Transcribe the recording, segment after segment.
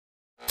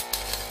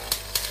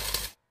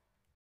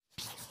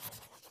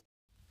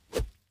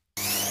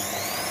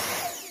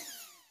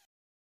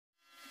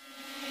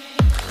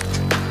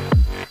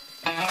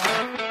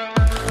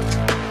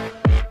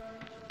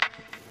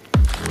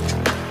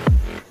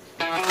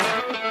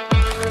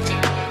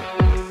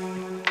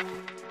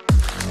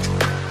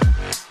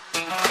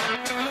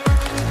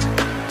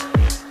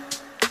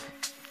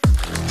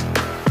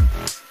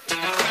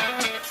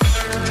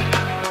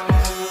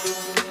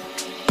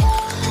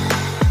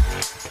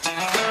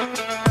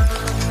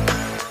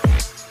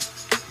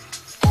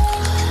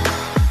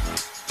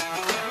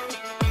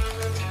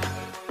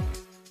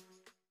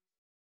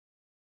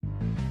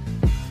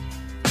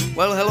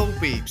Well, hello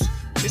peeps.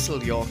 This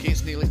little Yorkie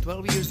is nearly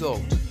 12 years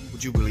old.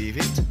 Would you believe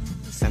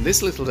it? And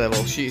this little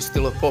devil, she is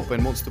still a pup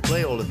and wants to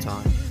play all the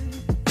time.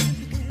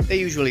 They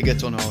usually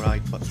get on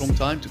alright, but from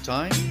time to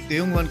time, the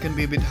young one can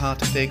be a bit hard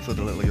to take for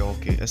the little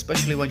Yorkie,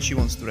 especially when she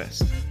wants to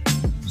rest.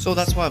 So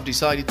that's why I've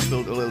decided to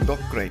build a little dog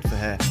crate for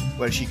her,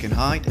 where she can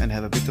hide and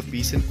have a bit of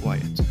peace and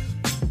quiet.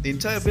 The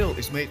entire build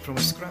is made from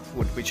a scrap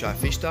wood which I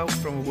fished out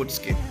from a wood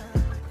skip.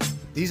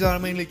 These are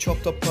mainly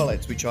chopped up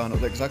pallets which are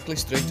not exactly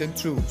straight and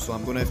true, so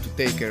I'm gonna have to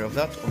take care of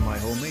that on my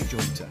homemade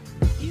jointer.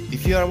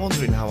 If you are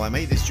wondering how I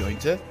made this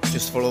jointer,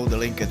 just follow the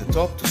link at the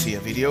top to see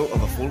a video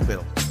of a full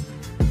build.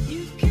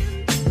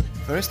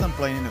 First I'm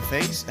planing a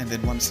face and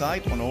then one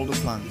side on all the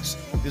planks.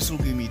 This will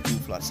give me two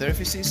flat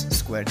surfaces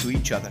square to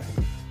each other.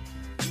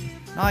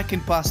 Now I can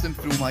pass them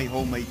through my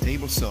homemade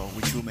table saw,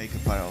 which will make a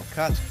parallel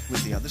cut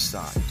with the other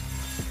side.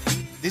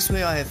 This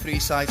way I have three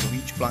sides of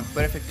each plank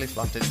perfectly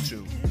flat and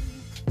true.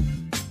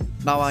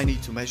 Now I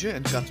need to measure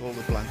and cut all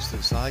the planks to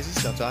the sizes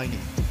that I need.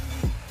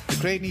 The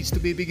crate needs to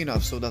be big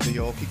enough so that the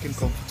Yorkie can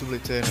comfortably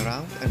turn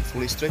around and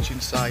fully stretch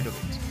inside of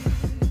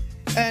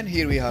it. And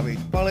here we have it,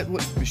 pallet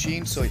wood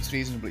machined so it's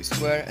reasonably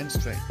square and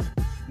straight.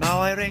 Now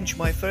I arrange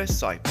my first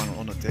side panel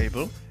on the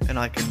table and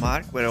I can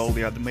mark where all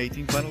the other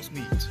mating panels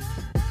meet.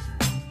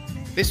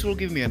 This will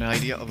give me an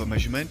idea of a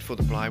measurement for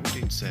the plywood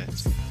insert.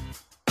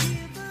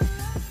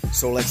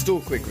 So let's do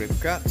a quick rip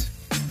cut.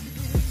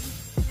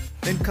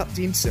 Then cut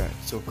the insert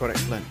to a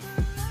correct length.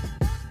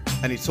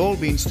 And it's all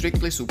being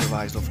strictly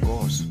supervised, of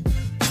course.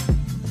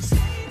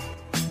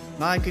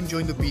 Now I can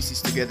join the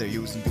pieces together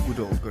using the good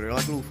old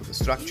Gorilla Glue for the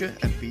structure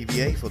and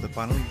PVA for the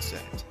panel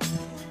insert.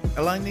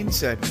 Align the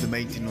insert with the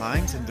mating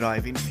lines and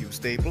drive in a few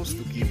staples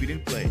to keep it in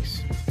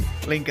place.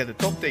 Link at the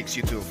top takes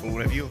you to a full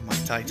review of my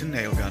Titan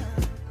nail gun.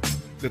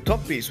 The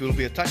top piece will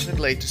be attached at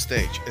a later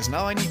stage, as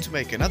now I need to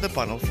make another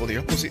panel for the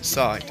opposite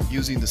side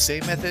using the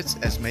same methods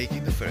as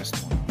making the first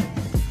one.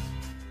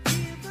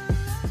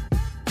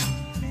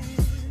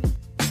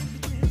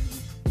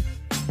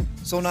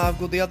 So now I've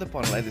got the other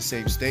panel at the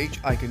same stage,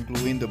 I can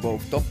glue in the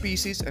both top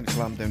pieces and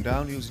clamp them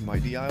down using my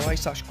DIY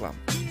sash clamp.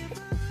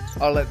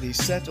 I'll let these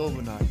set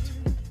overnight.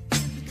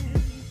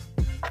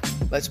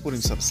 Let's put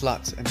in some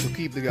slats, and to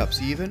keep the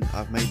gaps even,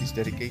 I've made this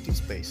dedicated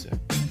spacer.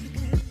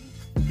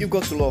 You've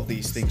got to love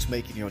these things,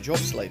 making your job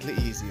slightly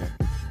easier.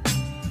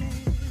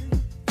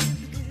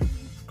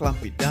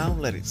 Clamp it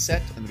down, let it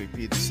set, and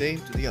repeat the same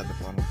to the other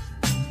panel.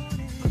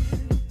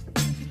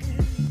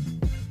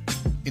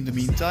 In the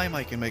meantime,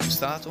 I can make a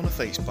start on a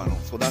face panel.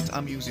 For that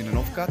I'm using an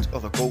offcut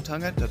of a coat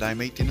hanger that I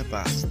made in the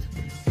past.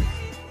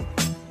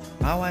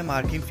 Now I'm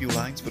marking few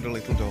lines for the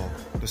little dog.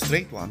 The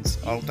straight ones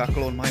I'll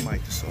tackle on my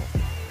miter saw,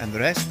 and the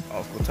rest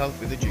I'll cut out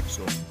with a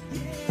jigsaw.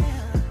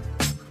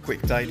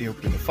 Quick tidy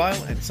up with a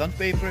file and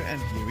sandpaper, and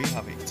here we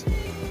have it.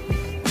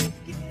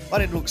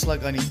 But it looks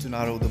like I need to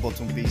narrow the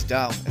bottom piece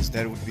down, as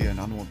there would be an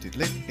unwanted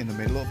lip in the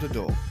middle of the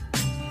door.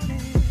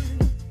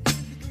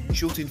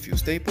 Shoot in few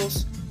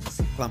staples,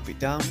 clamp it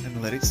down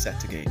and let it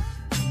set again.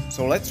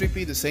 So let's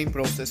repeat the same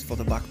process for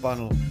the back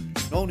panel.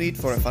 No need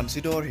for a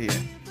fancy door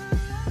here.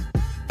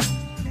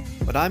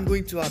 But I'm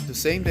going to add the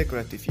same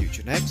decorative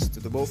feature next to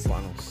the both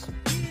panels.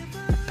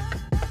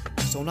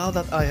 So now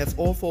that I have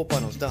all four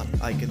panels done,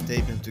 I can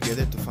tape them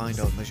together to find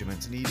out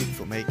measurements needed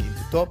for making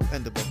the top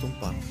and the bottom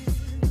panel.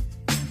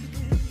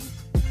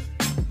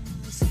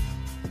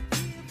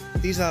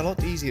 These are a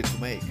lot easier to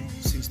make,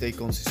 since they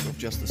consist of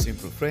just a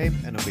simple frame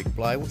and a big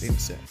plywood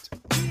insert.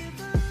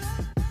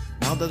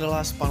 Now that the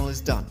last panel is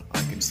done,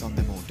 I can sand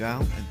them all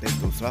down and take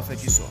those rough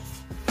edges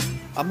off.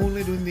 I'm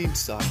only doing the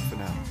inside for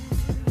now.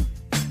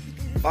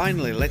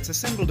 Finally, let's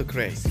assemble the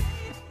crate.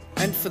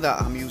 And for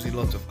that I'm using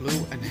lots of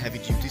glue and heavy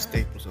duty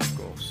staples, of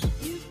course.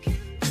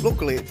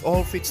 Luckily it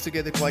all fits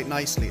together quite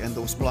nicely, and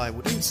those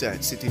plywood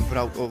inserts sitting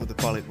proud over the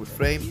pallet wood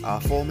frame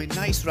are forming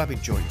nice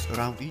rabbit joints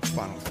around each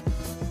panel.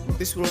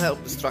 This will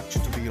help the structure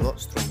to be a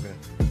lot stronger.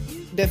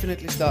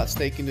 Definitely starts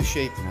taking the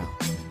shape now.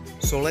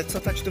 So let's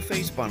attach the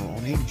face panel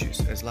on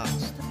hinges as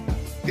last.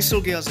 This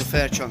will give us a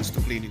fair chance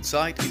to clean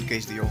inside in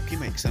case the Yorkie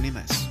makes any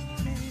mess.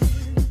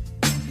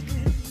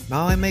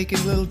 Now I'm making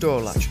a little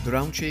door latch. The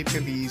round shape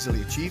can be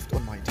easily achieved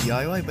on my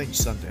DIY bench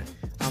sander.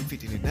 I'm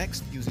fitting it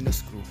next using a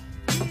screw.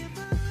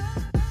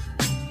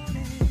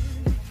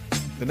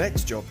 The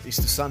next job is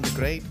to sand the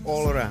crate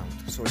all around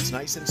so it's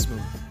nice and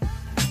smooth.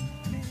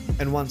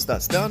 And once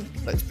that's done,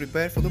 let's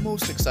prepare for the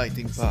most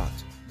exciting part,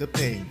 the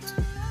paint.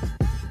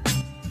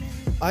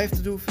 I have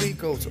to do 3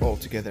 coats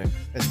altogether,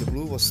 as the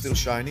blue was still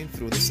shining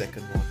through the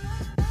second one.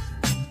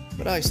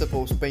 But I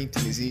suppose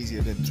painting is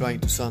easier than trying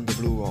to sand the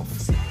blue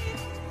off.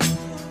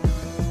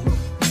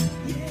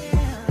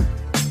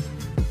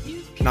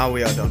 Now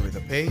we are done with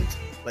the paint,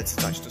 let's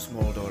attach the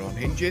small door on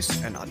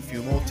hinges and add a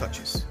few more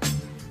touches.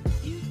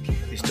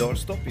 This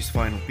doorstop is the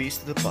final piece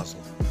to the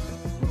puzzle.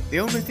 The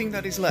only thing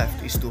that is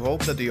left is to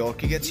hope that the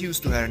Yorkie gets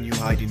used to her new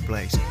hiding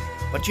place.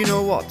 But you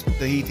know what,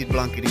 the heated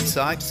blanket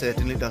inside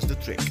certainly does the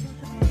trick.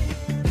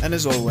 And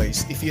as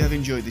always, if you have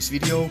enjoyed this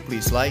video,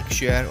 please like,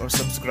 share or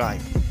subscribe.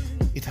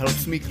 It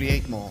helps me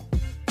create more.